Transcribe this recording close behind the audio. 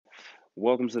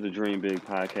Welcome to the Dream Big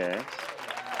podcast.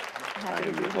 I Happy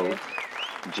to am be your here. host,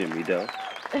 Jimmy Doe,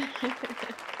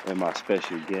 and my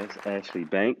special guest, Ashley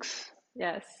Banks.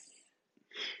 Yes.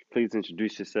 Please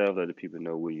introduce yourself, let the people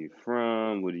know where you're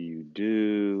from, what do you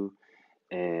do,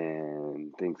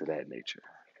 and things of that nature.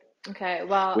 Okay.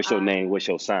 Well, What's your name? What's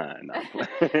your sign? No, I'm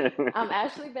playing. I'm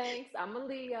Ashley Banks. I'm a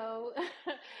Leo.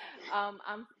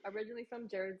 I'm originally from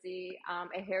Jersey. I'm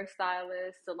a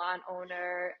hairstylist, salon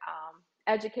owner,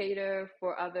 educator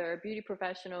for other beauty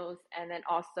professionals, and then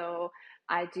also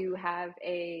I do have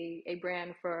a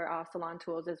brand for salon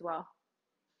tools as well.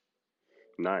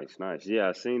 Nice, nice. Yeah,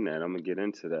 I seen that. I'm gonna get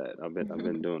into that. I've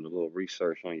been doing a little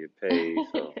research on your page,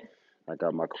 so I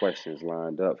got my questions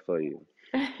lined up for you.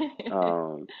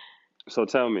 Um, so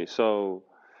tell me, the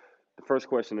first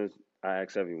question is I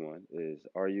ask everyone is,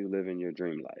 are you living your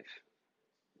dream life?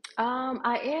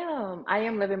 I am. I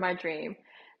am living my dream.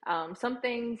 Some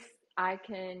things I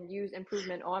can use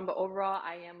improvement on, but overall,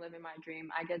 I am living my dream.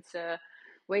 I get to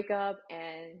wake up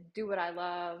and do what I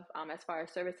love, as far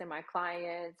as servicing my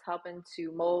clients, helping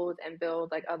to mold and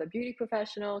build like other beauty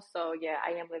professionals. So yeah,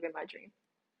 I am living my dream.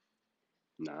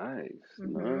 Nice,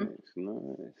 hmm nice,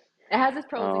 nice. It has its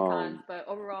pros and cons, Um, but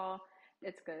overall,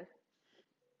 it's good.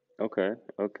 okay,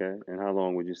 okay. And how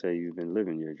long would you say you've been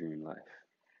living your dream life?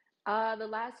 The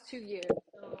last 2 years.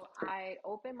 So I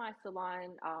opened my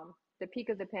salon the peak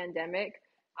of the pandemic.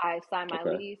 I signed my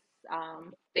Okay. lease.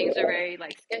 Things were very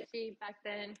like sketchy back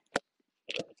then.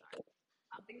 Sorry.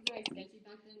 Things were very sketchy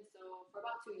back then. So for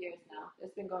about 2 years now,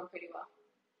 it's been going pretty well.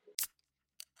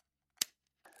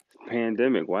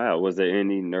 Pandemic, wow. Was there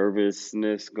any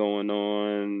nervousness going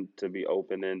on to be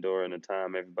opening during the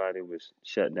time everybody was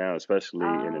shut down,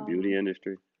 especially in the beauty Um,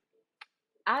 industry?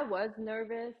 I was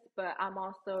nervous, but I'm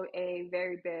also a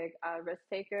very big risk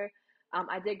taker.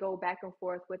 I did go back and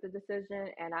forth with the decision,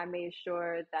 and I made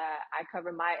sure that I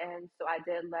covered my end. So I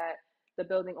did let the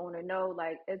building owner know,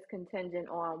 like, it's contingent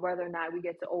on whether or not we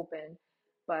get to open.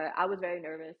 But I was very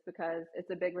nervous because it's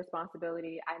a big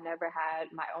responsibility. I never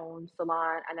had my own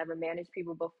salon. I never managed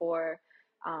people before.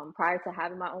 Prior to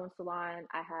having my own salon,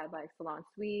 I had like salon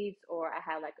suites or I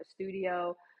had like a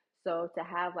studio. So to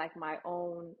have like my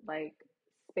own like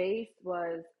space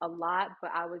was a lot,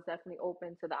 but I was definitely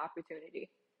open to the opportunity,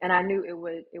 and I knew it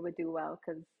would do well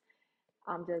because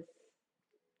I'm just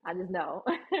I just know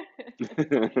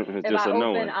if Just I a open,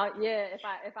 knowing. out yeah,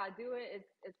 if I do it,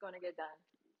 it's gonna get done.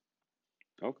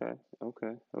 Okay,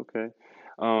 okay, okay.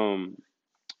 Um,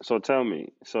 so tell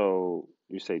me, so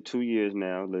you say 2 years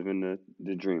now, living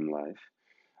the dream life.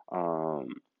 Um,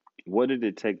 what did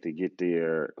it take to get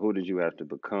there? Who did you have to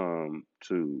become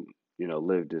to,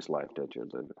 live this life that you're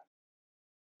living?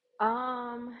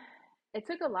 Um, it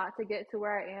took a lot to get to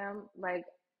where I am. Like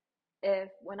if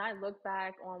when I look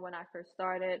back on when I first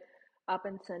started up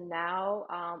until now,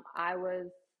 I was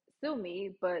still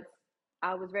me, but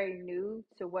I was very new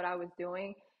to what I was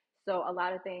doing. So a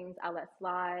lot of things I let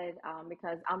slide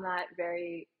because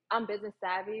I'm business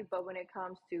savvy, but when it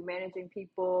comes to managing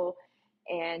people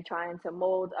and trying to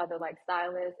mold other like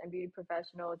stylists and beauty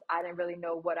professionals, I didn't really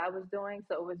know what I was doing.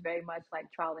 So it was very much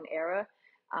like trial and error.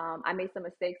 I made some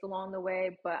mistakes along the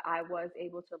way, but I was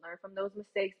able to learn from those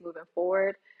mistakes moving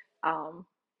forward. Um,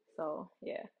 so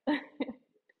yeah,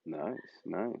 Nice,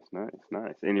 nice, nice,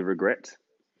 nice. Any regrets?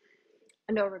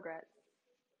 no regrets,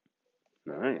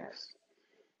 no regrets, Nice.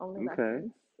 only Okay,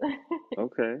 lessons.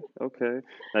 okay, okay.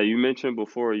 Now you mentioned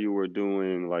before you were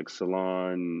doing like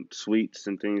salon suites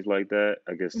and things like that.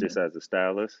 I guess just hmm as a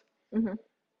stylist. hmm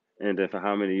And then for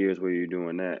how many years were you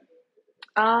doing that?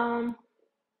 Um,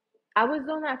 I was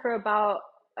doing that for about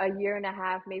a year and a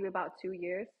half, maybe about 2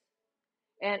 years,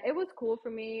 and it was cool for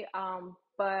me.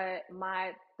 But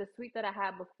the suite that I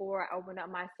had before I opened up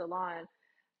my salon,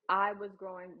 I was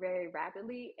growing very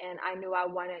rapidly and I knew I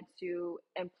wanted to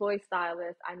employ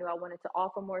stylists. I knew I wanted to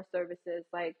offer more services.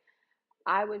 Like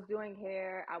I was doing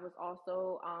hair, I was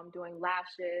also doing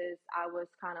lashes, I was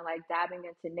kind of like dabbing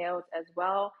into nails as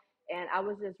well. And I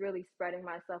was just really spreading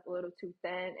myself a little too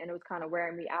thin and it was kind of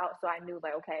wearing me out. So I knew,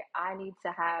 like, okay, I need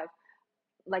to have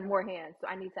like more hands. So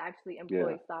I need to actually Yeah.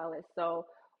 employ stylists. So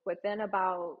within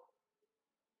about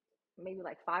maybe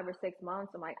like 5 or 6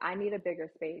 months, I'm like, I need a bigger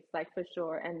space, like for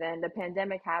sure. And then the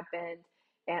pandemic happened,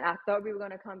 and I thought we were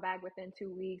gonna come back within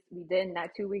 2 weeks. We didn't.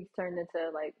 That 2 weeks turned into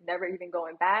like never even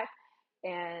going back.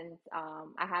 And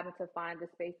I happened to find the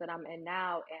space that I'm in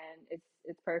now, and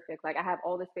it's perfect. Like I have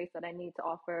all the space that I need to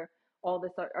offer all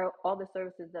the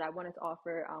services that I wanted to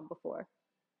offer before.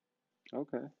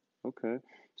 Okay. Okay.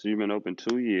 So you've been open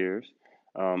 2 years.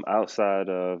 Outside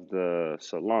of the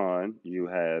salon, you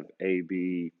have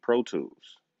AB Pro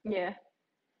Tools. Yeah.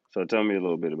 So tell me a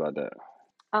little bit about that.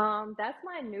 That's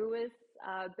my newest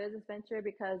business venture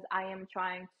because I am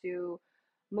trying to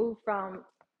move from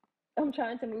I'm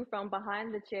trying to move from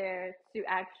behind the chair to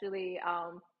actually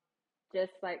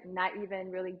just like not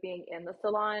even really being in the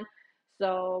salon.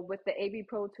 So with the AB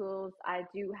Pro tools, I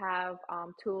do have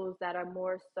tools that are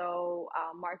more so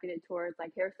marketed towards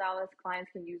like hairstylists.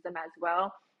 Clients can use them as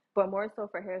well, but more so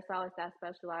for hairstylists that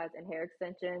specialize in hair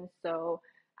extensions. So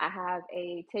I have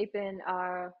a tape-in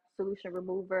solution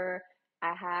remover.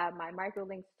 I have my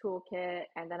microlinks toolkit,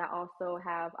 and then I also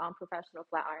have professional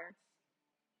flat irons.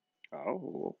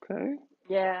 Oh, okay.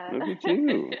 Yeah. Look at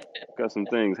you. Got some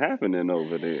things happening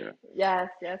over there. Yes,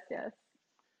 yes, yes.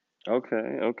 Okay,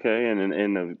 okay.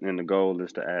 And the goal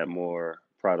is to add more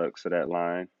products to that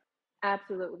line.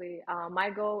 Absolutely. My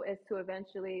goal is to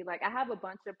eventually, like, I have a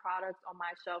bunch of products on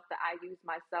my shelf that I use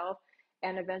myself,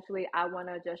 and eventually I want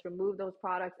to just remove those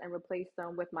products and replace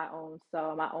them with my own.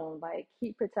 So, my own, like,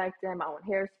 heat protectant, my own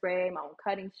hairspray, my own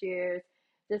cutting shears,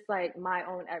 just like my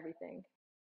own everything.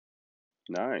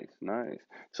 Nice, nice.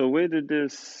 So where did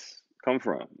this come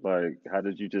from? Like, how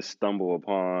did you just stumble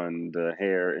upon the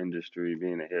hair industry,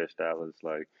 being a hairstylist?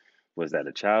 Like, was that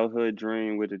a childhood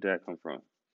dream? Where did that come from?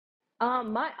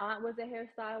 My aunt was a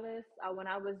hairstylist. When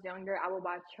I was younger, I would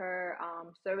watch her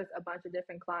service a bunch of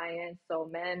different clients, so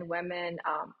men, women,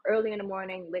 early in the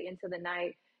morning, late into the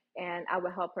night, and I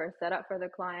would help her set up for the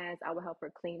clients. I would help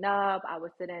her clean up. I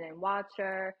would sit in and watch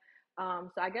her.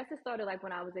 So I guess it started like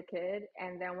when I was a kid,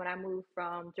 and then when I moved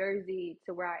from Jersey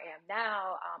to where I am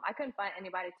now, I couldn't find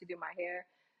anybody to do my hair.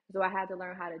 So I had to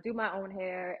learn how to do my own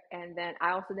hair, and then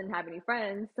I also didn't have any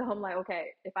friends. So I'm like, okay,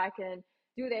 if I can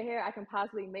do their hair, I can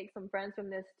possibly make some friends from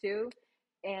this too.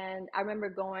 And I remember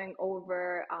going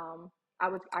over.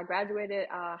 I graduated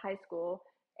high school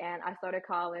and I started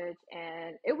college,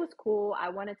 and it was cool. I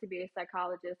wanted to be a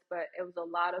psychologist, but it was a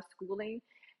lot of schooling,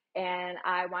 and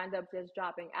I wind up just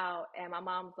dropping out. And my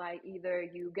mom's like, either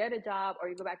you get a job or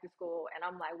you go back to school. And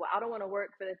I'm like, well, I don't want to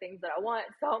work for the things that I want.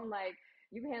 So I'm like,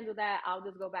 you can handle that. I'll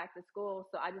just go back to school.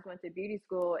 So I just went to beauty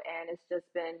school, and it's just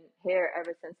been hair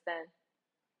ever since then.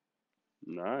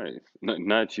 Nice.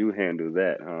 Not you handle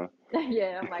that,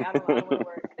 Yeah, I'm like, I don't want to huh?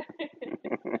 work.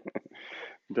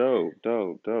 Dope,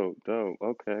 dope, dope, dope.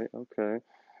 Okay, okay.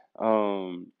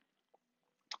 Um,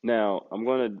 Now I'm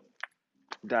gonna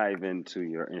dive into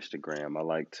your Instagram. I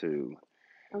like to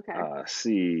Okay.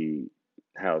 see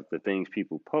how the things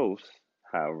people post,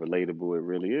 how relatable it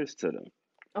really is to them.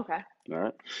 Okay. All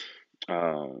right.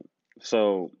 Um,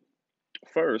 so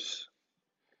first,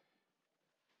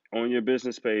 on your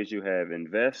business page, you have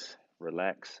invest,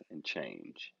 relax, and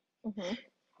change. hmm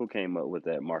Who came up with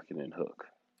that marketing hook?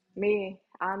 Me,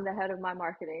 I'm the head of my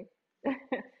marketing.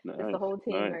 It's the Nice, whole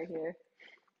team nice, right here.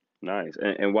 nice.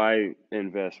 And why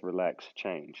invest, relax,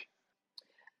 change?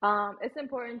 It's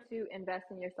important to invest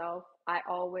in yourself. I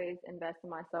always invest in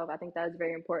myself. I think that is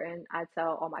very important. I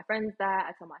tell all my friends that.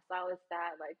 I tell my stylist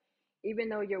that. Like, even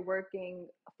though you're working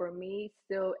for me,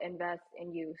 still invest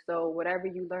in you. So whatever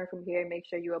you learn from here, make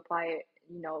sure you apply it,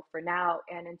 for now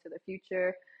and into the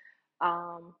future.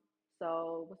 Um,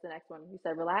 so what's the next one? You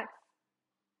said relax.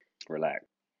 Relax.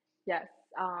 Yes,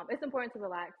 it's important to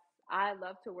relax. I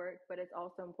love to work, but it's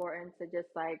also important to just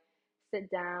like sit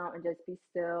down and just be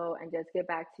still and just get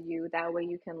back to you. That way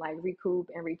you can like recoup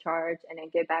and recharge and then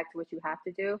get back to what you have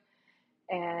to do.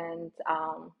 And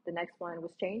the next one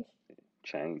was change.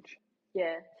 Change.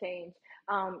 Yeah, change.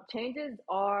 Changes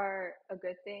are a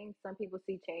good thing. Some people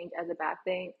see change as a bad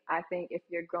thing. I think if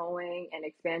you're growing and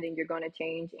expanding, you're going to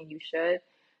change, and you should.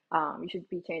 You should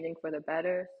be changing for the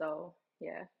better. So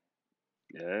yeah.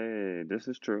 Hey, this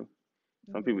is true.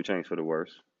 Some hmm people change for the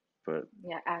worse, but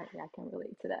yeah, I can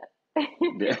relate to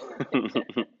yeah.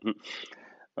 that.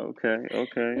 Okay,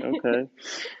 okay, okay.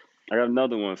 I got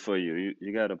another one for you.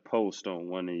 You got a post on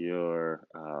one of your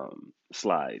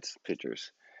slides,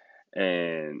 pictures,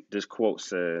 and this quote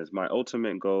says, "My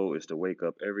ultimate goal is to wake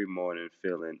up every morning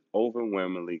feeling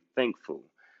overwhelmingly thankful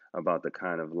about the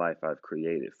kind of life I've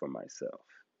created for myself."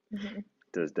 Mhm.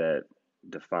 Does that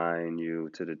define you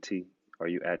to the T? Are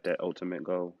you at that ultimate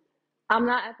goal? I'm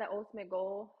not at the ultimate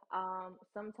goal.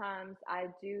 Sometimes I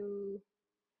do,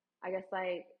 I guess,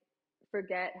 like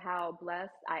forget how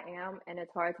blessed I am, and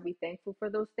it's hard to be thankful for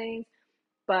those things.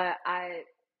 But I,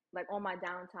 like, on my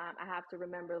downtime, I have to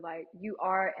remember, like, you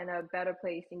are in a better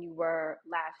place than you were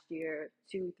last year,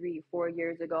 2, 3, 4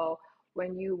 years ago,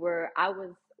 when I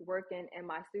was working in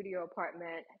my studio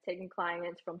apartment, taking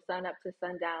clients from sun up to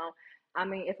sundown. I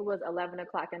mean, if it was 11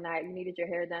 o'clock at night, you needed your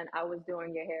hair done, I was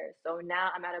doing your hair. So now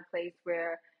I'm at a place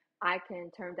where I can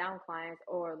turn down clients,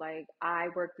 or like I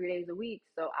work 3 days a week,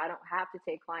 so I don't have to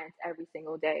take clients every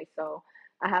single day. So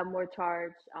I have more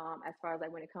charge as far as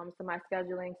like when it comes to my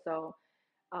scheduling. So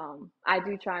I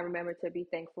do try and remember to be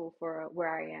thankful for where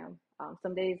I am.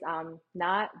 Some days I'm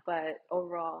not, but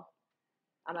overall,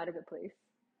 I'm at a good place.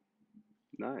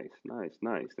 Nice, nice,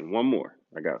 nice. And one more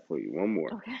I got for you. One more.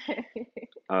 Okay.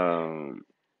 Um,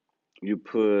 you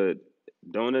put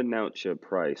don't announce your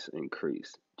price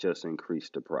increase, just increase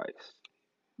the price.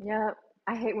 Yep.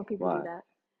 I hate when people do Why? that.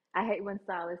 I hate when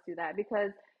stylists do that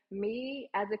because me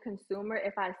as a consumer,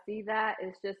 if I see that,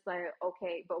 it's just like,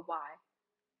 okay, but why?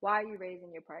 Why are you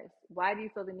raising your price? Why do you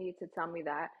feel the need to tell me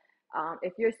that?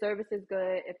 If your service is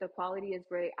good, if the quality is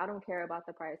great, I don't care about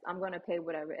the price. I'm going to pay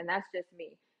whatever. And that's just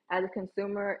me as a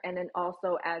consumer and then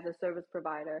also as a service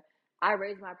provider. I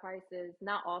raise my prices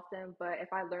not often, but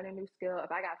if I learn a new skill,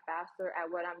 if I got faster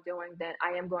at what I'm doing, then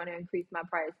I am going to increase my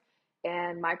price.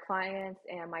 And my clients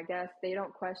and my guests, they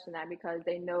don't question that because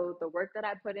they know the work that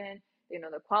I put in, they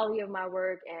know the quality of my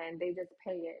work, and they just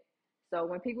pay it. So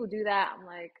when people do that, I'm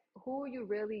like, who are you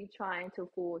really trying to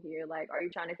fool here? Like, are you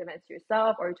trying to convince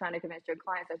yourself or are you trying to convince your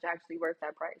clients that you're actually worth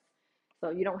that price? So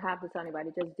you don't have to tell anybody,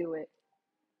 just do it.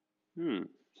 Hmm.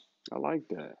 I like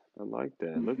that. I like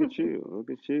that. Look at you. Look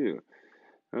at you.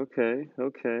 Okay.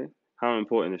 Okay. How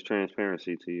important is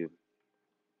transparency to you?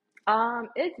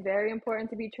 It's very important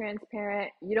to be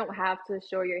transparent. You don't have to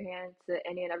show your hand to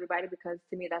any and everybody because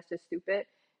to me that's just stupid,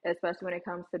 especially when it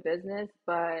comes to business.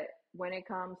 But when it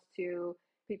comes to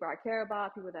people I care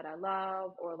about, people that I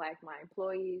love, or like my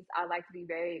employees, I like to be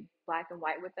very black and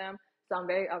white with them. So I'm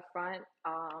very upfront.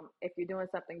 If you're doing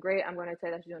something great, I'm going to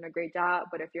say that you're doing a great job.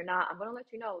 But if you're not, I'm going to let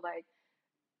you know like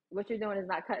what you're doing is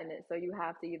not cutting it. So you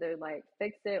have to either like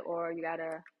fix it or you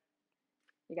gotta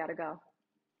go.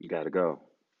 You got to go.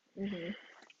 Hmm.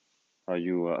 Are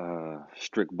you a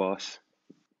strict boss?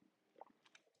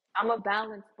 I'm a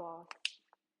balanced boss.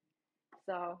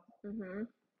 So, hmm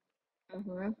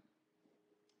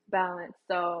balance.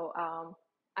 So,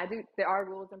 I do, there are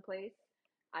rules in place.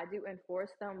 I do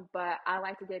enforce them, but I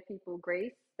like to give people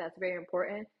grace. That's very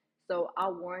important. So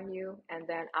I'll warn you and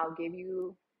then I'll give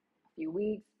you a few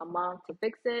weeks, a month to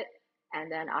fix it. And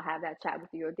then I'll have that chat with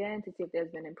you again to see if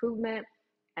there's been improvement.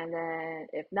 And then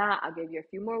if not, I'll give you a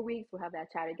few more weeks. We'll have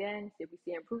that chat again, see if we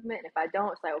see improvement. And if I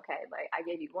don't, it's like, okay, like I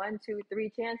gave you one, two,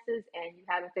 three chances and you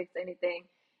haven't fixed anything.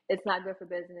 It's not good for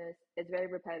business. It's very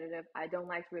repetitive. I don't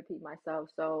like to repeat myself.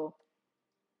 So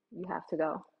you have to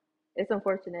go. It's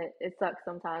unfortunate. It sucks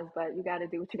sometimes, but you got to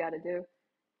do what you got to do.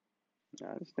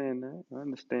 I understand that. I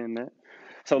understand that.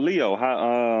 So Leo,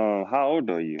 how old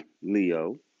are you,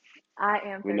 Leo? I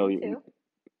am We know you 32.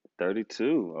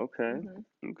 32. Okay.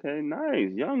 Hmm. Okay,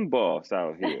 nice. Young boss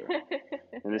out here.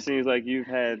 And it seems like you've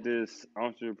had this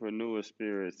entrepreneur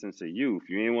spirit since a youth.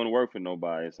 You ain't want to work for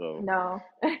nobody, so No.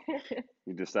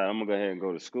 you decide I'm gonna go ahead and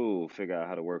go to school, figure out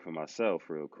how to work for myself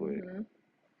real quick. Hmm.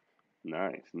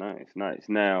 Nice, nice, nice.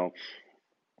 Now,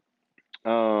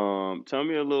 tell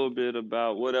me a little bit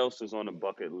about what else is on the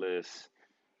bucket list.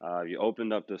 You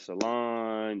opened up the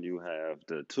salon, you have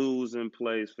the tools in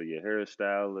place for your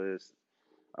hairstylist.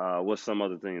 What's some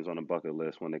other things on the bucket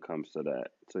list when it comes to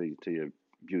that, to your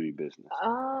beauty business?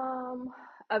 Um,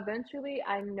 Eventually,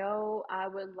 I know I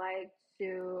would like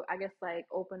to, I guess, like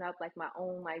open up like my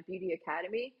own like beauty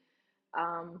academy.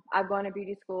 I've gone to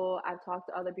beauty school, I've talked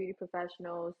to other beauty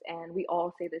professionals, and we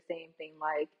all say the same thing,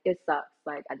 like it sucks.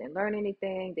 Like I didn't learn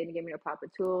anything, they didn't give me the proper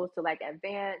tools to like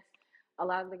advance. A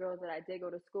lot of the girls that I did go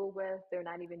to school with, they're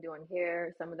not even doing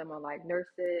hair. Some of them are like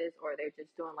nurses or they're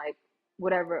just doing like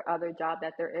whatever other job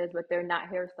that there is, but they're not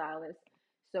hairstylists.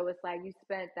 So it's like you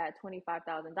spent that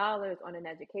 $25,000 on an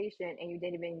education and you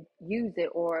didn't even use it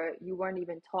or you weren't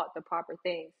even taught the proper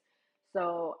things.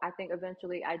 So I think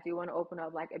eventually I do want to open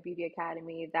up like a beauty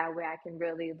academy. That way I can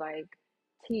really like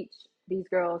teach these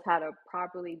girls how to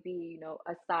properly be,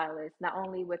 a stylist, not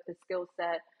only with the skill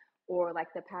set or like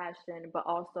the passion, but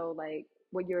also like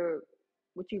what you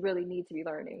really need to be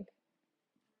learning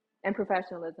and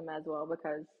professionalism as well,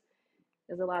 because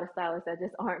there's a lot of stylists that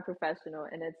just aren't professional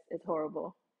and it's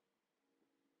horrible.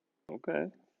 Okay,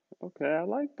 okay, I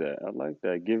like that. I like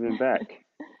that.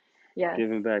 Yes.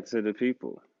 Giving back to the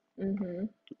people. Hmm.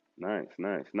 Nice,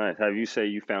 nice, nice. Have you say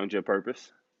you found your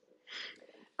purpose?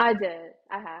 I did.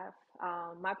 I have.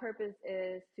 My purpose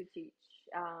is to teach.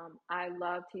 I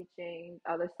love teaching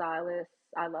other stylists.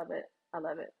 I love it. I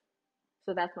love it.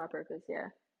 So that's my purpose. Yeah.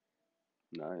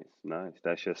 Nice, nice.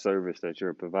 That's your service that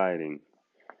you're providing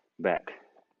back.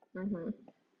 Hmm.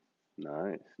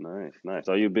 Nice, nice, nice.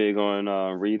 Are you big on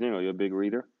reading? Are you a big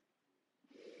reader?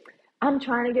 I'm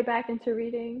trying to get back into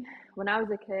reading. when I was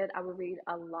a kid, I would read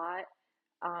a lot.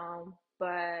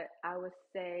 But I would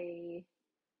say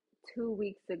 2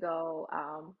 weeks ago,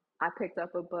 I picked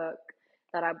up a book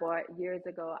that I bought years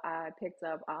ago. I picked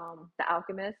up The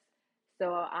Alchemist.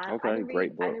 So Okay,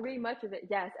 great I book. didn't read much of it.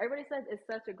 Yes, everybody says it's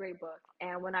such a great book.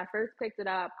 And when I first picked it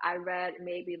up, I read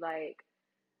maybe like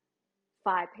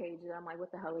 5 pages. I'm like,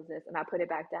 what the hell is this? And I put it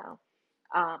back down.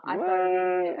 I started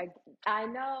reading it. What? I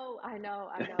know.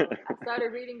 I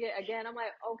started reading it again. I'm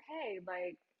like, okay,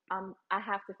 like I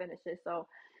have to finish it. So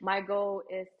my goal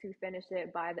is to finish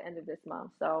it by the end of this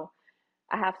month. So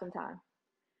I have some time.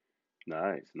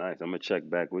 Nice, nice. I'm gonna check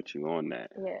back with you on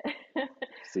that. Yeah.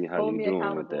 See how Hold you me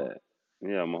doing with accountable. that.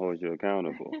 Yeah, I'm gonna hold you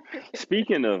accountable.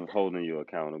 Speaking of holding you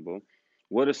accountable,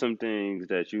 what are some things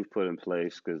that you've put in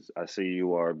place? Because I see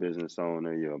you are a business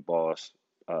owner, you're a boss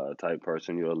type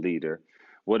person, you're a leader.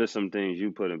 What are some things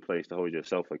you put in place to hold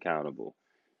yourself accountable?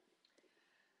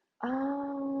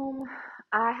 Um,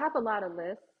 I have a lot of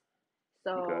lists.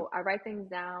 Okay, So I write things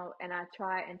down and I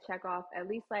try and check off at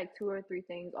least like two or three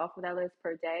things off of that list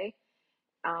per day.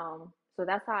 So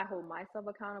that's how I hold myself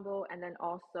accountable. And then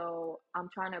also, I'm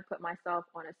trying to put myself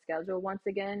on a schedule once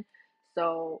again.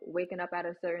 So waking up at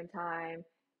a certain time,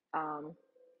 um,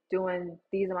 doing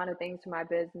these amount of things for my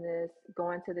business,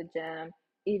 going to the gym,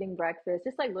 eating breakfast,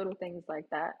 just like little things like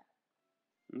that.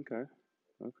 okay,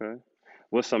 okay.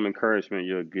 What's some encouragement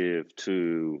you'll give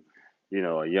to,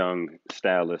 a young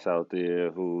stylist out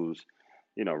there who's,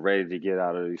 ready to get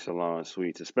out of these salon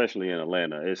suites, especially in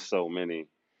Atlanta? It's so many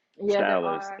Yeah, there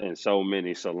stylists are. and so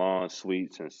many salon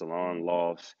suites and salon Mhm.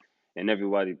 lofts, and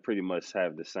everybody pretty much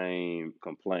have the same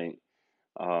complaint.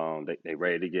 They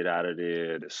ready to get out of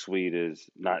there. The suite is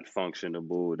not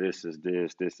functionable. This is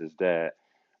this. This is that.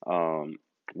 Um,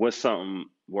 what's something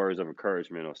words of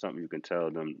encouragement or something you can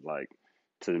tell them like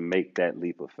to make that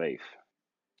leap of faith?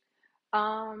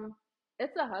 Um,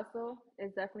 it's a hustle.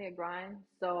 It's definitely a grind.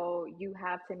 So you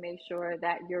have to make sure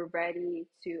that you're ready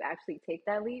to actually take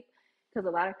that leap. Because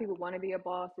a lot of people want to be a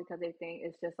boss because they think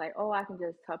it's just like, oh, I can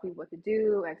just tell people what to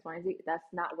do, X, Y, and Z. That's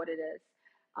not what it is.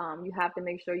 You have to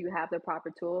make sure you have the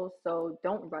proper tools. So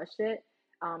don't rush it.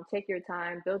 Take your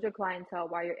time, build your clientele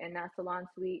while you're in that salon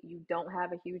suite. You don't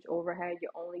have a huge overhead.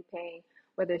 You're only paying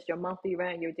whether it's your monthly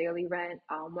rent, your daily rent.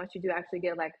 Once you do actually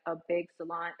get like a big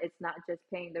salon, it's not just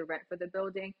paying the rent for the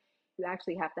building. You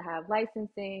actually have to have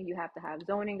licensing, you have to have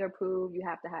zoning approved, you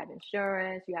have to have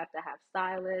insurance, you have to have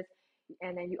stylists,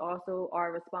 and then you also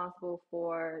are responsible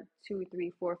for two,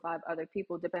 three, four, five other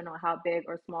people, depending on how big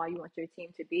or small you want your team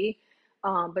to be.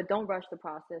 But don't rush the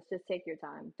process. Just take your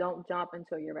time. Don't jump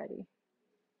until you're ready.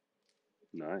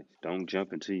 Nice. Don't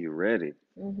jump until you're ready.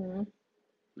 Mm-hmm.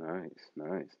 Nice,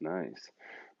 nice, nice.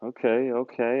 Okay,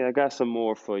 okay. I got some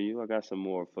more for you. I got some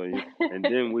more for you. And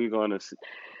then we're gonna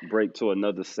break to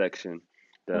another section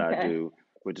that I Okay. do,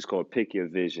 which is called Pick Your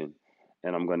Vision.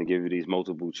 And I'm gonna give you these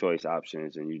multiple choice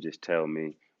options, and you just tell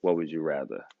me what would you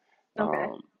rather. Okay.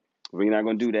 Um, we're not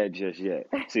gonna do that just yet.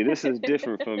 See, this is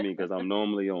different for me because I'm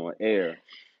normally on air,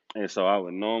 and so I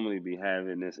would normally be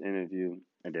having this interview,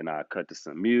 and then I cut to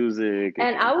some music, and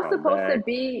And then I was come supposed to back.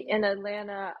 be in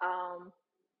Atlanta.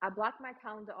 I blocked my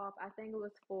calendar off. I think it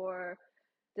was for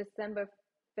December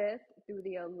 5th through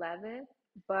the 11th,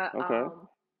 but Okay.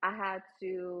 I had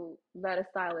to let a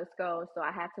stylist go, so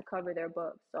I had to cover their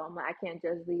books. So I'm like, I can't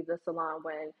just leave the salon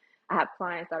when I have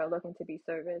clients that are looking to be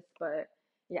serviced. But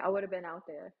yeah, I would have been out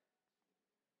there.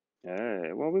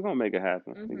 Hey, well, we're gonna make it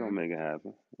happen. We're gonna Mhm. make it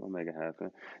happen. We're gonna make it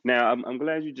happen. Now, I'm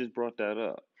glad you just brought that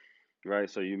up, right?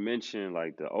 So you mentioned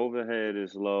like the overhead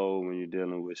is low when you're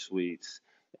dealing with suites,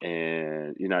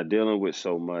 and you're not dealing with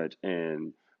so much.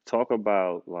 And talk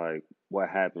about like what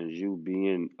happens you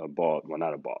being a boss. Well,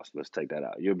 not a boss. Let's take that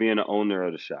out. You're being the owner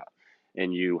of the shop,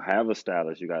 and you have a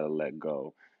stylist you got to let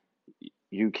go.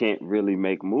 You can't really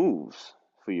make moves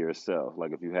for yourself.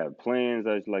 Like if you have plans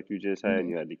as like you just had and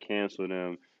Mhm. you had to cancel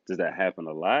them, does that happen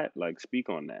a lot? Like speak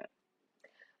on that.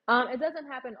 It doesn't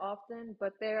happen often,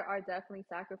 but there are definitely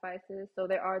sacrifices. So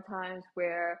there are times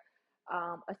where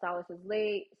a stylist is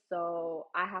late, so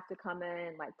I have to come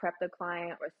in, like prep the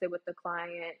client or sit with the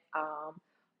client.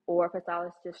 Or if a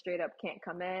stylist just straight up can't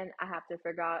come in, I have to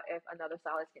figure out if another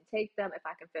stylist can take them, if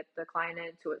I can fit the client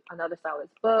into another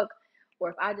stylist book, or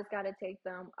if I just got to take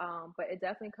them. But it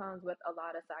definitely comes with a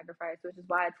lot of sacrifice, which is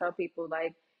why I tell people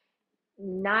like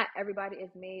not everybody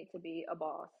is made to be a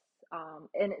boss.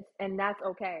 And that's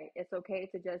okay. It's okay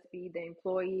to just be the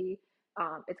employee.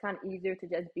 It's kind of easier to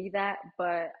just be that,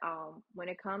 but when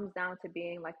it comes down to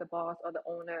being like the boss or the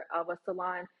owner of a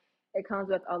salon, it comes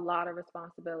with a lot of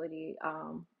responsibility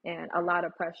and a lot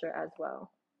of pressure as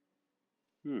well.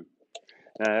 Hmm.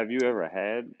 Now, have you ever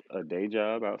had a day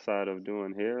job outside of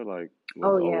doing hair? Like,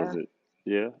 Oh was yeah. it?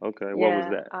 Yeah. Okay. What was Yeah,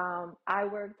 that? I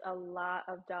worked a lot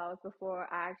of jobs before.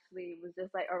 I actually was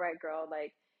just like, all right, girl,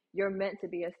 like you're meant to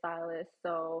be a stylist.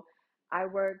 So I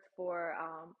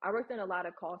worked in a lot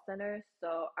of call centers.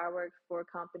 So I worked for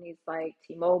companies like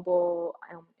T-Mobile,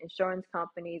 insurance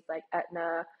companies like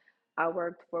Aetna. I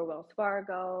worked for Wells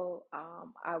Fargo.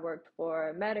 I worked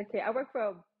for Medicare. I worked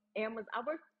for Amazon. I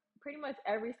worked pretty much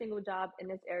every single job in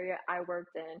this area I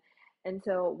worked in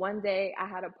until one day I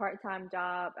had a part-time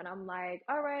job and I'm like,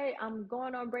 all right, I'm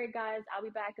going on break, guys. I'll be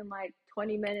back in like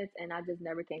 20 minutes and I just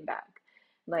never came back.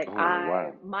 Like Oh, I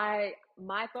wow.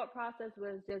 my thought process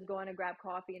was just going to grab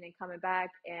coffee and then coming back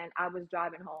and I was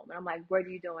driving home and I'm like, what are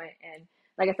you doing? And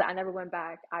like I said, I never went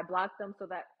back. I blocked them so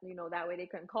that, that way they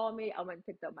couldn't call me. I went and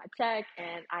picked up my check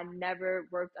and I never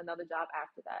worked another job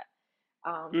after that.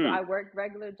 So I Hmm. worked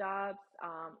regular jobs.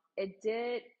 It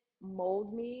did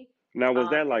mold me. Now, was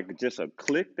that And like just a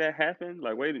click that happened?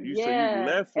 Like, wait, so you yeah,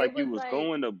 left it like you was was like,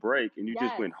 going to break and you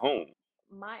just yes, went home.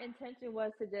 my intention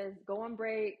was to just go on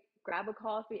break, grab a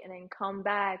coffee, and then come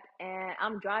back. And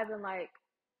I'm driving like,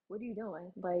 what are you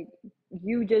doing? Like,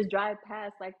 you just drive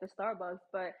past like the Starbucks,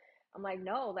 but I'm like,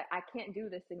 no, like I can't do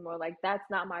this anymore. Like that's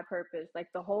not my purpose. Like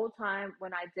the whole time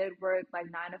when I did work like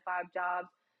 9 to 5 jobs,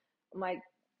 I'm like,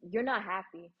 you're not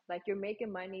happy. Like you're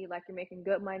making money, like you're making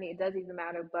good money. It doesn't even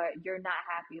matter, but you're not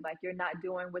happy. Like you're not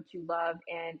doing what you love,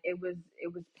 and it was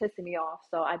pissing me off.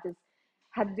 So I just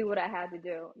had to do what I had to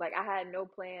do. Like I had no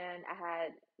plan. I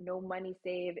had no money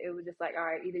saved. It was just like, all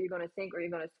right, either you're gonna sink or you're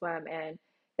gonna swim. And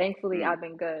thankfully, Hmm. I've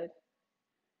been good.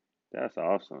 That's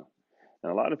awesome.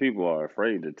 And a lot of people are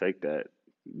afraid to take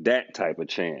that type of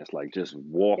chance, like just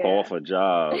walk off Yeah. a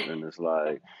job and it's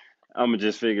like, I'm gonna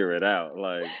just figure it out.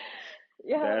 Like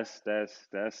Yeah.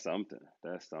 that's something.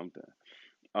 That's something.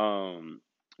 Um,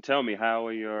 Tell me, how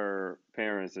are your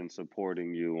parents in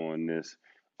supporting you on this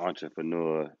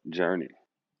entrepreneur journey?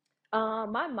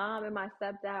 My mom and my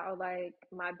stepdad are like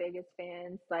my biggest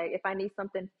fans. Like if I need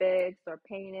something fixed or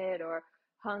painted or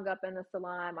hung up in the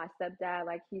salon, my stepdad,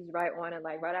 like he's right on it.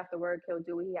 Like right after work, he'll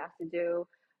do what he has to do.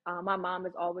 My mom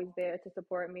is always there to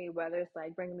support me, whether it's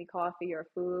like bringing me coffee or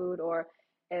food, or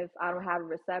if I don't have a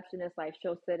receptionist, like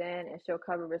she'll sit in and she'll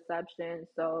cover reception.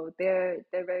 So they're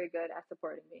very good at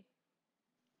supporting me.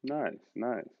 Nice,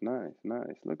 nice, nice,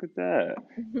 nice. Look at that.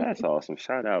 That's awesome.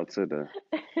 Shout out to the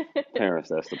parents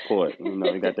that support. You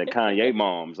know, you got that Kanye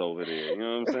moms over there. You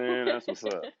know what I'm saying? That's what's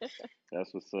up.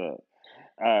 That's what's up.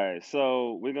 All right,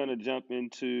 so we're gonna jump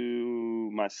into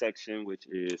my section, which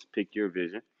is pick your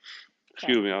vision.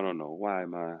 Okay. Excuse me, I don't know why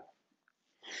my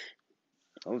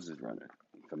nose is running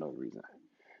for no reason.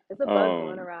 It's a bug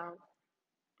going Um, around.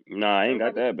 nah, I ain't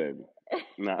got Everybody. that, baby.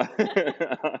 Nah,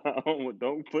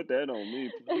 don't put that on me,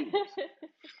 please.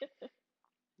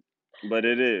 But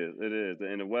it is,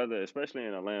 and the weather, especially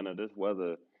in Atlanta, this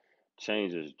weather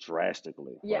changes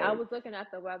drastically. Yeah, I Like was looking at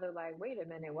the weather like, wait a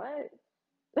minute, what?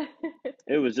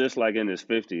 it was just like in its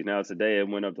 50s. Now today it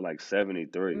went up to like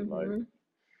 73. Like, Hmm.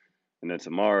 and then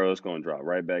tomorrow it's gonna drop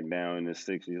right back down in the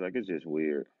 60s. Like it's just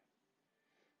weird.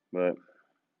 But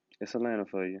it's Atlanta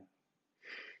for you.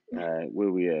 All right,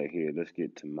 where we at here? Let's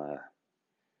get to my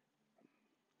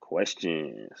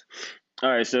questions. All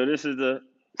right, so this is the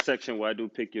section where I do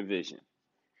pick your vision.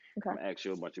 Okay. I'm gonna ask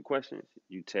you a bunch of questions.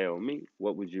 You tell me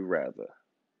what would you rather.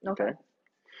 Okay. Okay.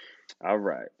 All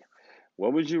right.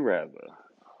 What would you rather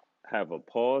have, a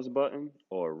pause button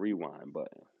or a rewind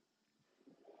button?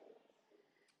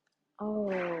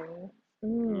 Oh.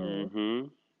 Mm. Mm-hmm.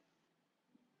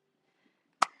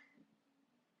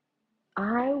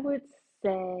 I would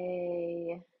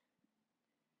say,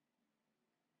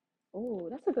 oh,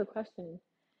 that's a good question.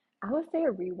 I would say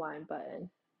a rewind button.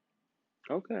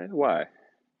 Okay. Why?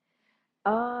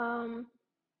 Um,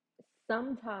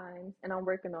 Sometimes, and I'm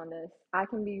working on this, I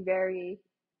can be very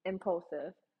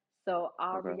impulsive. So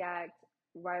I'll Okay. react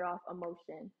right off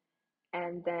emotion.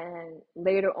 And then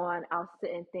later on, I'll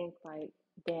sit and think like,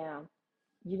 damn,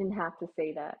 you didn't have to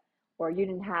say that, or you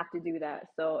didn't have to do that.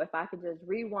 So if I could just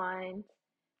rewind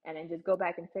and then just go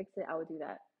back and fix it, I would do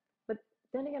that. But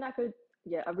then again, I could,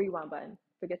 yeah, a rewind button.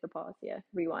 Forget the pause. Yeah,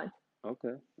 rewind.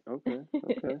 Okay. Okay.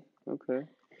 Okay. Okay.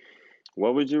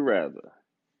 What would you rather?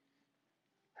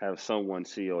 Have someone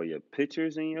see all your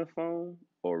pictures in your phone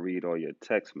or read all your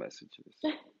text messages?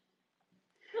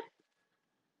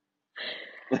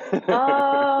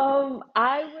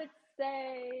 I would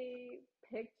say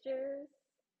pictures.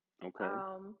 Okay.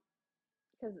 Um,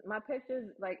 because my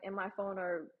pictures, like in my phone,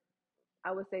 are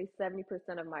I would say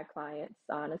 70% of my clients,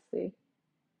 honestly.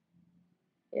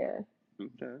 Yeah.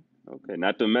 Okay. Okay.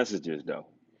 Not the messages though.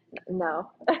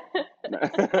 No.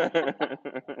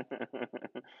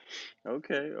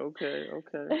 Okay, okay,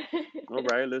 okay. All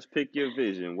right, let's pick your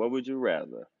vision. What would you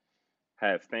rather?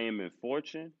 Have fame and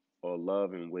fortune or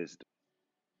love and wisdom?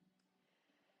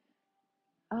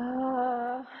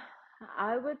 Uh,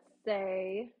 I would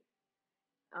say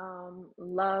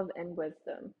love and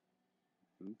wisdom.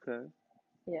 Okay,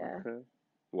 Yeah. okay.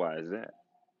 Why is that?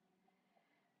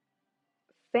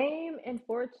 Fame and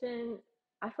fortune,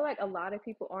 I feel like a lot of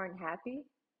people aren't happy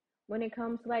when it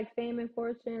comes to like fame and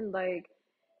fortune. Like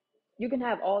you can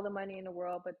have all the money in the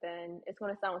world, but then it's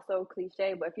going to sound so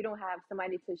cliche, but if you don't have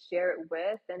somebody to share it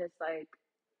with, then it's like,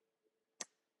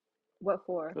 what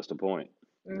for? What's the point?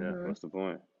 Yeah, Mhm. what's the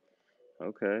point?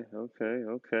 Okay, okay,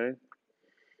 okay.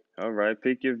 All right,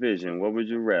 pick your vision. What would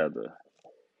you rather?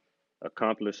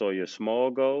 Accomplish all your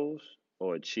small goals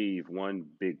or achieve one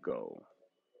big goal?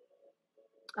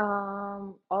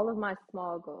 All of my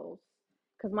small goals,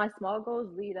 because my small goals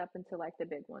lead up into like the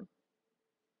big one.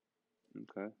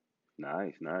 Okay.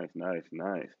 Nice, nice, nice,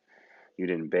 nice. You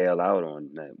didn't bail out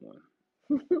on that one.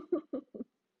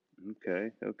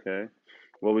 Okay, okay.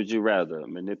 What would you rather?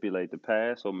 Manipulate the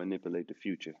past or manipulate the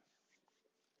future?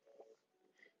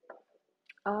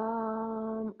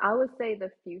 I would say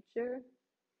the future.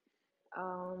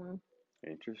 Um,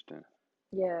 Interesting.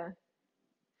 yeah,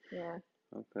 yeah.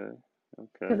 Okay,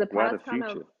 Because okay. the Why the past kind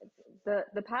of future?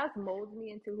 the past molds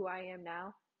me into who I am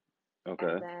now,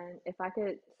 and Okay. then if I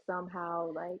could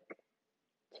somehow like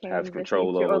Have change the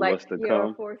control future or over like what's to yeah or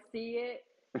come. foresee it,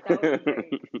 that would be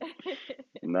great.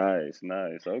 Nice,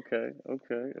 nice. Okay,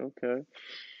 okay, okay.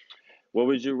 What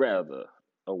would you rather?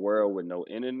 A world with no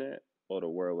internet or the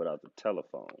world without the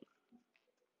telephone?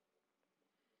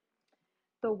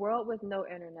 The world with no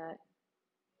internet.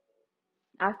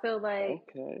 I feel like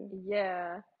Okay,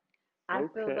 yeah, I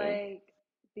feel okay, like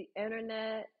the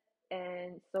internet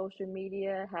and social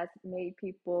media has made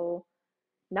people,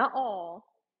 not all,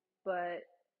 but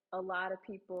a lot of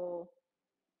people,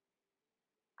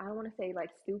 I don't want to say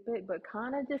like stupid, but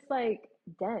kind of just like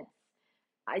dense.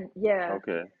 Yeah,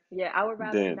 okay. yeah, I would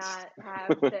rather Dense. not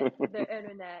have the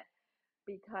internet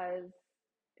because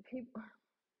people,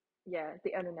 yeah,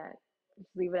 the internet. Just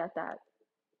leave it at that.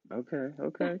 Okay,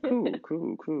 okay, cool,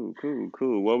 cool, cool, cool,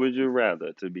 cool. What would you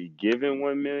rather? To be given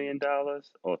 $1 million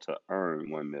or to earn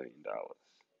 $1 million?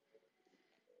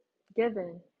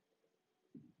 Given.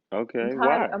 Okay,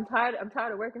 why? I'm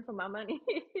tired of working for my money.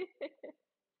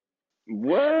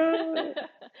 What?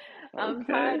 I'm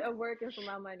tired Okay. of working for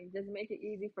my money. Just make it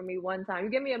easy for me one time.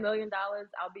 You give me $1 million,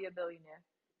 I'll be a billionaire.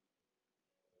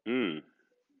 Mm,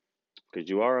 because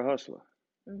you are a hustler.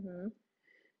 Mhm.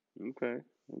 Okay,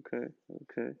 okay,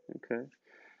 okay, okay.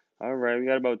 All right, we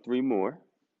got about three more.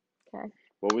 Okay.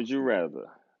 What would you rather?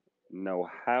 Know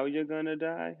how you're gonna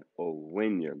die or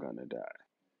when you're gonna die?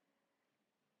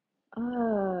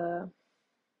 Uh,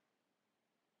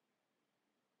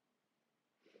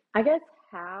 I guess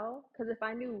how? Because if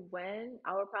I knew when,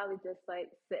 I would probably just like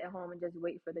sit at home and just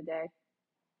wait for the day.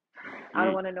 I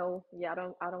don't Mm, want to know. Yeah, I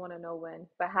don't want to know when.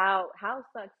 But how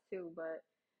sucks too. But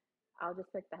I'll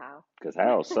just pick the how. because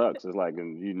how sucks. It's like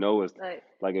you know it's like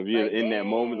like if you're like in that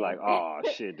moment, like, dang, oh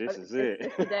shit, this is it.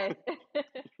 it's today.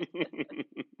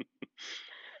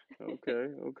 Okay,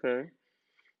 okay.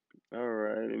 All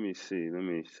right, let me see. Let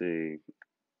me see.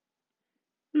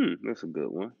 That's a good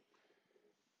one.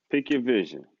 Pick your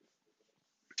vision.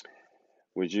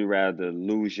 Would you rather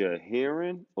lose your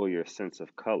hearing or your sense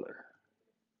of color?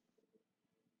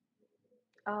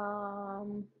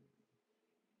 um,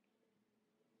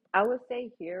 I would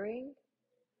say hearing.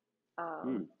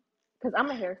 Hmm. Because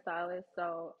I'm a hairstylist,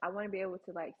 so I want to be able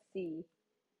to like see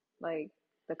like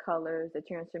the colors, the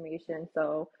transformation.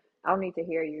 So I'll need to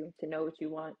hear you to know what you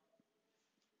want.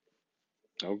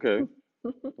 Okay,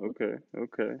 okay,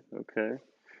 okay, okay.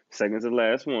 Second to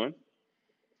last one.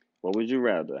 What would you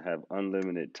rather have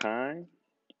unlimited time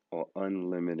or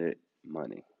unlimited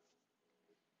money?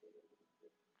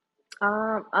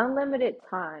 Unlimited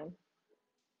time.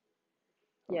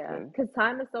 Yeah, Okay, because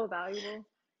time is so valuable.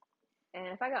 And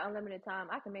if I got unlimited time,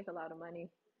 I can make a lot of money.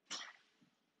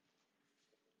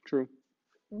 true.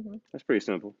 Hmm. That's pretty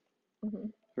simple. Hmm.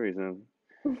 Pretty simple.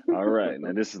 All right,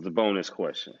 now this is the bonus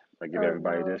question. I give Oh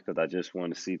everybody this no. because I just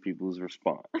want to see people's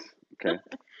response. Okay.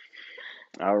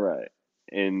 All right.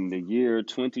 In the year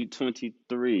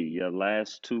 2023, your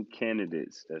last two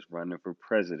candidates that's running for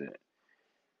president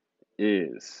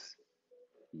is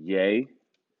Ye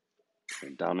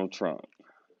and Donald Trump.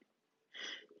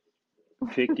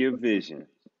 Pick your vision.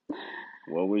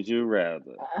 What would you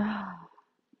rather?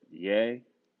 Ye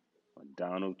or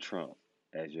Donald Trump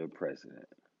as your president?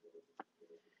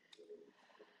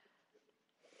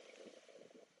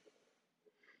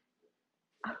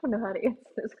 I don't know how to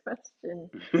answer this question.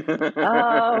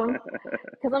 Okay.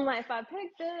 Because I'm like, if I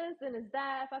pick this, then it's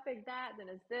that. If I pick that, then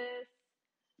it's this.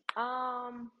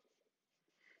 Um,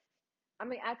 I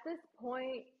mean, at this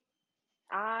point,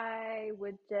 I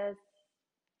would just.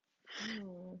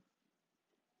 Hmm,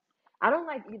 I don't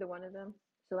like either one of them,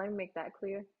 so let me make that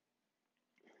clear.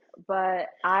 But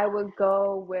I would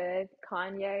go with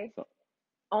Kanye So,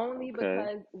 only okay.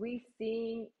 because we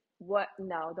seen what.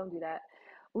 No, don't do that.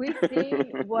 We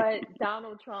seen what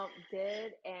Donald Trump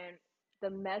did and the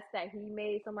mess that he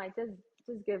made. So I'm like, just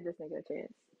give this nigga a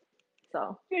chance.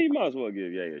 So Yeah, you might as well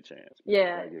give Ye a chance, man.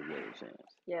 yeah, Gotta give Ye a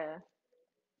chance. yeah,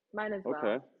 might as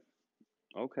Okay.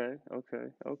 well. Okay. Okay.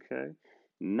 Okay.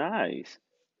 Nice.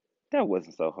 That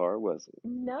wasn't so hard, was it?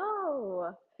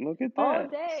 No, Look at all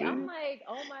that. day. I'm See? like,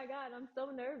 oh my God, I'm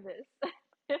so nervous.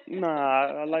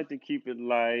 Nah, I like to keep it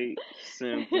light,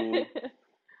 simple.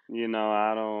 You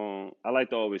know, I like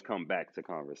to always come back to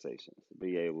conversations,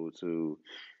 be able to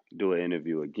do an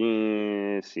interview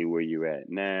again, see where you're at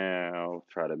now,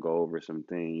 try to go over some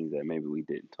things that maybe we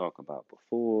didn't talk about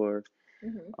before.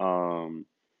 hmm Um,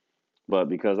 but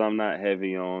because I'm not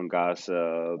heavy on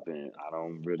gossip and I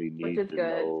don't really Which need is to good.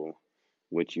 know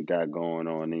what you got going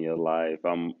on in your life,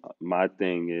 my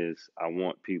thing is I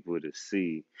want people to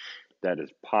see that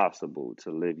it's possible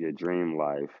to live your dream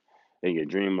life, and your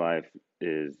dream life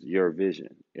is your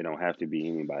vision. It don't have to be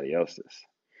anybody else's.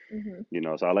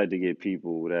 hmm So I like to get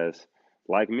people that's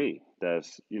like me,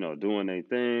 that's, doing their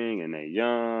thing and they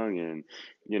young and,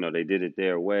 they did it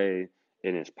their way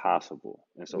and it's possible.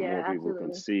 And so Yeah, more people can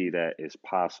absolutely. see that it's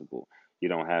possible. You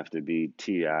don't have to be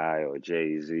T.I. or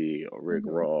Jay-Z or Rick hmm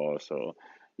Ross or,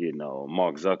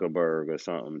 Mark Zuckerberg or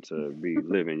something to be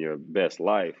living your best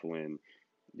life when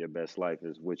your best life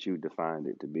is what you defined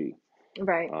it to be.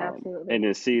 Right, absolutely. And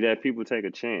then see that people take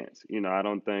a chance. I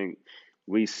don't think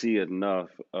we see enough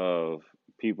of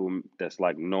people that's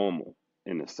like normal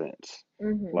in a sense,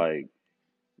 hmm like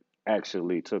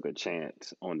actually took a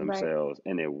chance on Right. themselves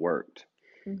and it worked.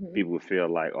 hmm People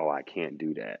feel like, oh, I can't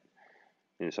do that.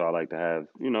 And so I like to have,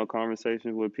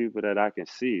 conversations with people that I can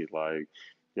see, like,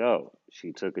 yo,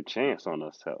 she took a chance on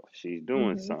herself. She's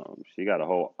doing hmm something. She got a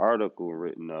whole article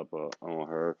written up on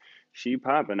her. She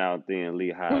popping out there in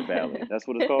Lehigh Valley. That's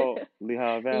what it's called,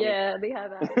 Lehigh Valley. Yeah, Lehigh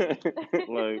Valley.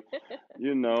 Like,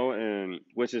 and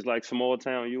which is like small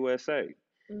town USA.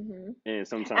 hmm And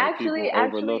sometimes Actually, people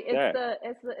actually, overlook that.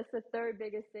 it's the third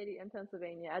biggest city in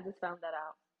Pennsylvania. I just found that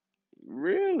out.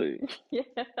 Really? Yeah,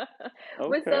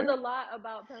 which says Okay. a lot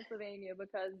about Pennsylvania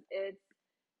because it's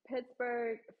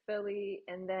Pittsburgh, Philly,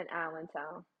 and then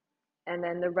Allentown, and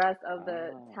then the rest of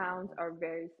the towns Ah. are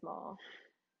very small.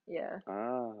 Yeah.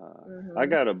 I Mhm.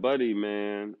 got a buddy,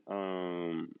 man,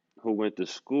 who went to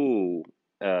school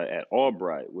at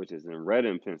Albright, which is in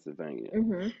Reading, Pennsylvania.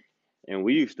 Mhm. And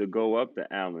we used to go up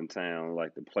to Allentown,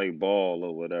 like to play ball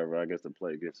or whatever. I guess to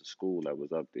play against the school that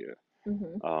was up there.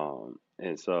 Mhm.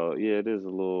 And so, yeah, it is a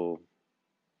little,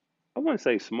 I wouldn't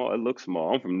say small. It looks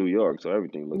small. I'm from New York, so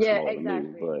everything looks Yeah, small to me.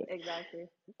 exactly. Exactly.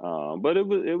 But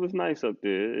it was nice up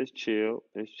there. It's chill.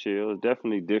 It's chill. It's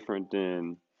definitely different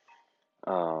than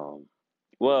um,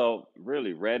 well,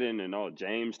 really, Reading and all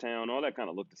Jamestown, all that kind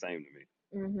of look the same to me.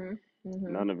 Mhm. Mhm.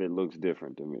 None of it looks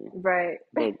different to me. Right.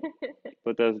 But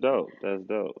but that's dope. That's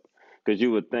dope. Because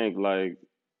you would think like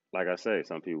I say,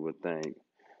 some people would think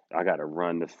I got to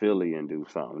run to Philly and do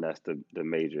something. That's the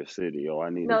major city. Or I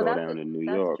need to No, go down to New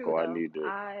that's York. true Or I though. need to.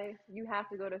 You have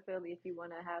to go to Philly if you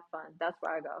want to have fun. That's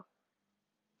where I go.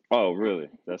 Oh, really?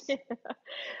 That's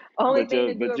Only but thing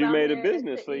you to do but you around made a there is to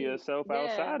business for eat. yourself Yeah,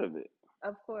 outside of it.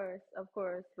 of course, of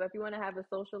course. But if you want to have a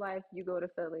social life, you go to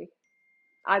Philly.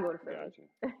 I go to Philly.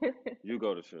 Gotcha. You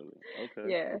go to Philly. Okay.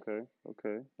 Yeah. Okay.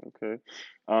 Okay. Okay.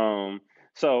 Um.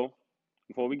 So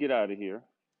before we get out of here,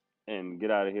 and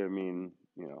get out of here mean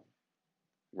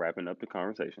wrapping up the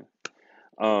conversation.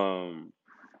 Um,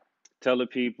 tell the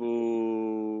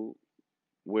people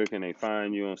where can they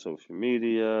find you on social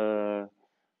media,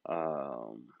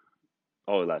 um,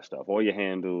 all that stuff, all your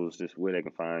handles, just where they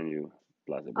can find you,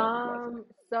 blah blah blah blah blah.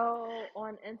 So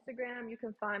on Instagram, you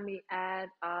can find me at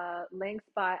links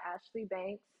by Ashley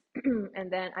Banks. And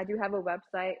then I do have a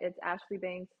website. It's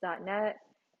ashleybanks.net.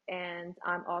 And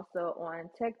I'm also on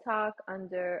TikTok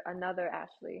under another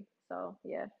Ashley. So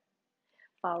yeah,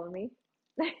 follow me.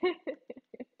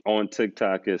 On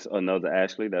TikTok, it's another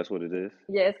Ashley. That's what it is.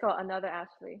 Yeah, it's called Another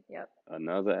Ashley. Yep.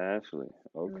 Another Ashley.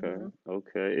 Okay. hmm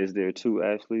Okay. Is there two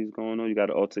Ashleys going on? You got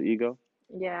an alter ego?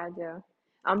 Yeah, I do.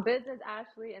 I'm Business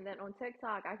Ashley, and then on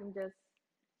TikTok, I can just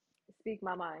speak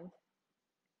my mind.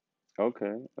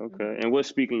 Okay. Okay. hmm And what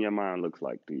speaking your mind looks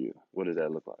like to you? What does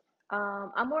that look like?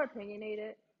 I'm more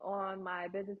opinionated on my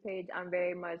business page. I'm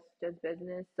very much just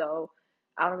business, so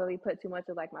I don't really put too much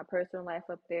of like my personal life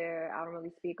up there. I don't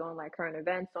really speak on like current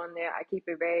events on there. I keep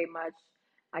it very much,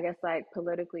 I guess, like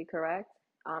politically correct.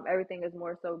 Everything is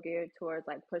more so geared towards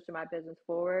like pushing my business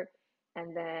forward.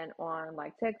 And then on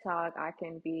like TikTok, I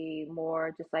can be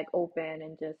more just like open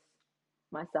and just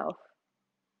myself.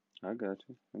 I got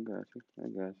you. I got you. I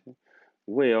got you.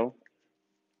 Well,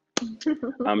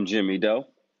 I'm Jimmy Doe.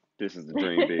 This is the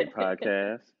Dream Big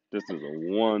podcast. This was a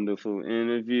wonderful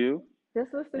interview, This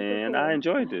was super and I cool.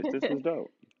 enjoyed this. This was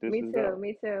dope. This Me was too, dope.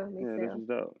 me too, me Yeah, this too. was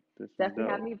dope. This was Definitely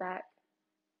have dope. me back.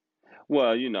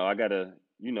 Well, I gotta,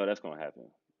 that's gonna happen.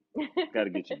 Gotta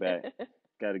get you back.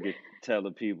 Gotta tell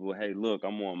the people, hey, look,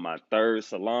 I'm on my third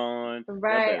salon. Y'all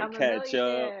Right, better I'm a catch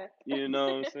up. millionaire. You know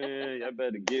what I'm saying? Y'all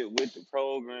better get with the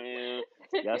program.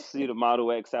 Y'all see the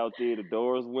Model X out there, the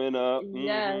doors went up.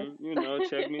 Yes.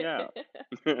 Check me out.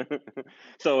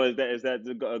 So is that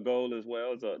a goal as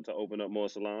well to open up more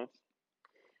salons?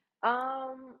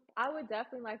 I would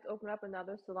definitely like to open up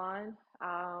another salon.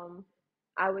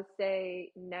 I would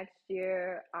say next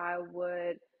year I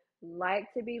would like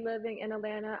to be living in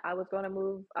Atlanta. I was going to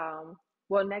move,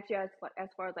 well, next year as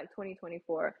far as like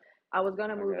 2024. I was going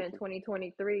to I move got in you.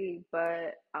 2023,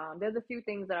 but there's a few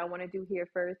things that I want to do here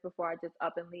first before I just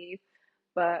up and leave.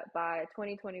 But by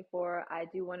 2024, I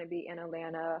do want to be in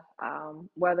Atlanta,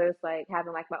 whether it's like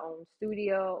having like my own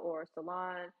studio or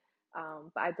salon.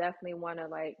 But I definitely want to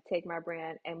like take my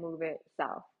brand and move it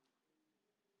south.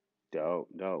 Dope,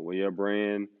 dope. Well, your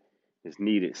brand is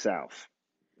needed south.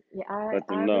 Yeah, Let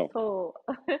I them was know. told.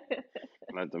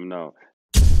 Let them know.